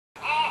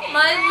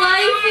My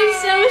life is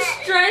so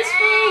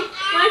stressful.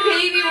 My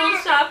baby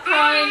won't stop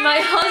crying. My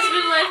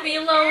husband left me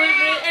alone with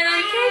it, and I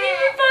can't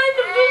even find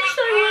the books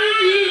I want to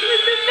read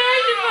with the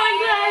magnifying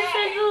glass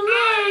and the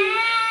light.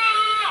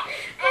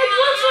 My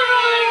books are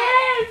all I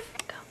have.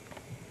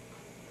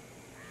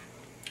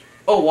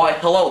 Oh, why,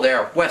 hello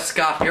there. Wes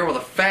Scott here with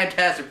a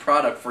fantastic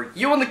product for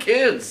you and the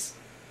kids.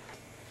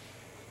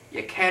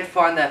 You can't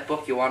find that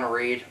book you want to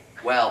read?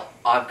 Well,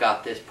 I've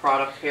got this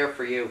product here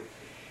for you.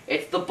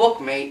 It's the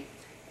Bookmate,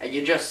 and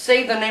you just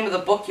say the name of the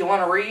book you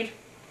want to read,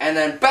 and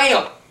then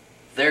BAM!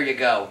 There you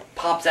go.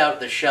 Pops out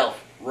the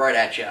shelf right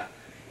at you.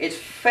 It's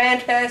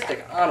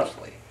fantastic,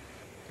 honestly.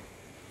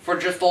 For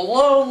just a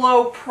low,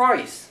 low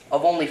price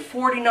of only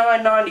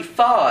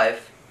 $49.95,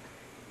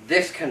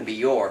 this can be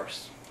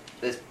yours.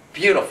 This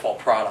beautiful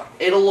product.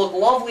 It'll look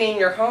lovely in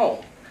your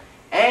home.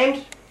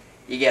 And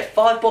you get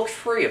 5 books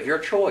free of your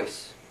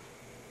choice.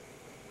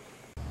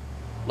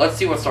 Let's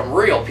see what some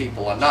real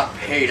people and not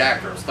paid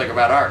actors think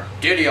about our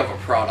ditty of a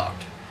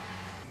product.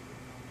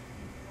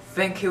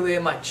 Thank you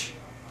very much.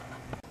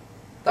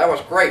 That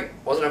was great,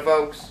 wasn't it,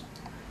 folks?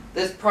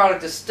 This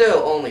product is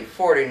still only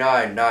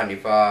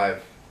 $49.95.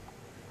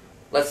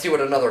 Let's see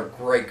what another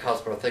great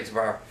customer thinks of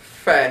our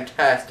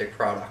fantastic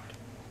product.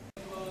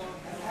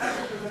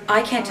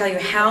 I can't tell you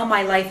how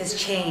my life has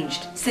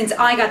changed since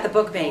I got the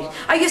Bookmate.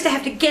 I used to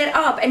have to get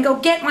up and go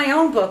get my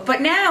own book,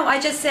 but now I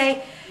just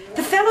say,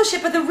 The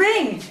Fellowship of the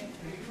Ring.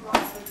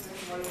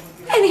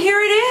 And here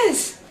it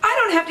is. I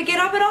don't have to get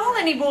up at all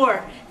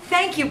anymore.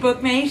 Thank you,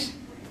 Bookmate.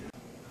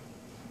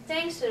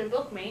 Thanks to the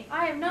Bookmate,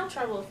 I have no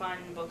trouble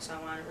finding the books I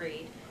want to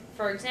read.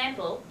 For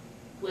example,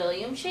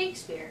 William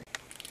Shakespeare.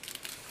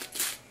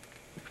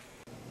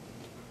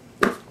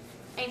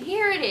 And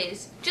here it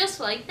is, just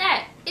like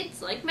that.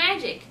 It's like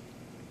magic.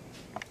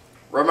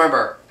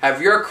 Remember,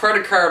 have your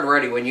credit card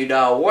ready when you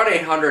dial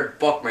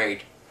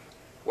 1-800-BOOKMATE.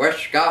 Wes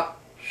Scott,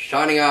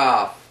 signing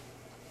off.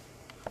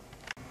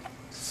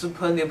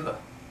 Super Nipper.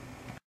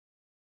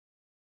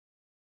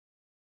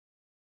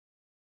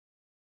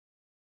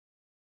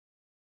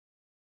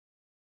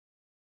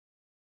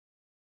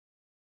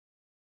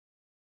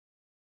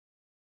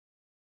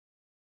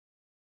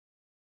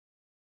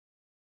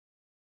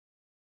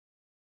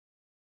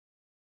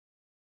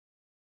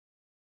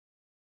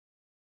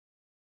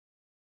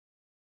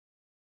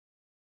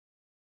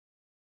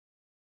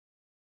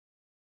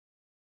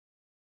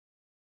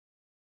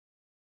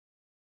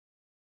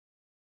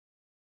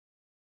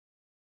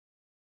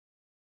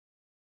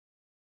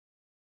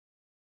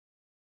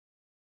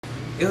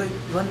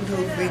 One, two,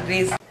 three,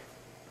 please.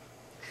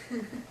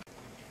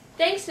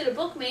 Thanks to the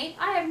Bookmate,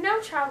 I have no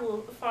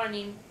trouble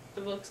finding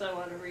the books I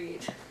want to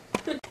read.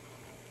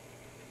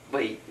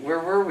 Wait, where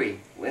were we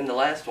in the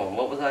last one?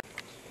 What was I?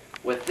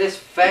 With this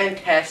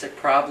fantastic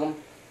problem,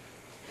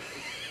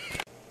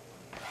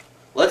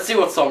 let's see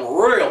what some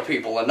real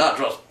people and not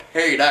just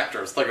paid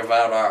actors think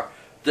about our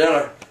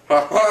dinner.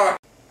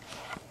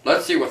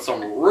 Let's see what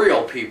some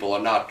real people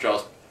and not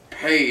just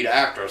paid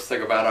actors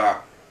think about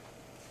our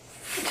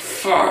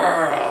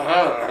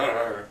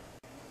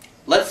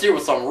Let's see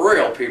what some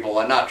real people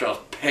and not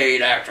just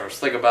paid actors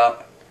think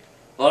about.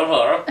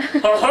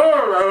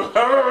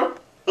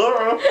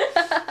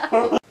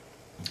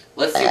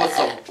 Let's see what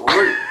some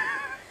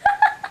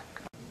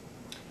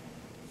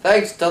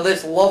Thanks to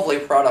this lovely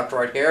product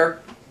right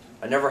here,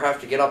 I never have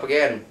to get up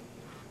again.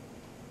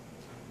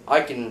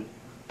 I can...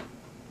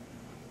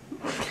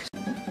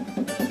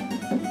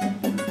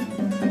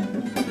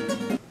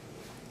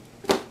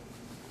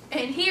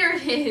 And here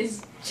it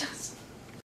is.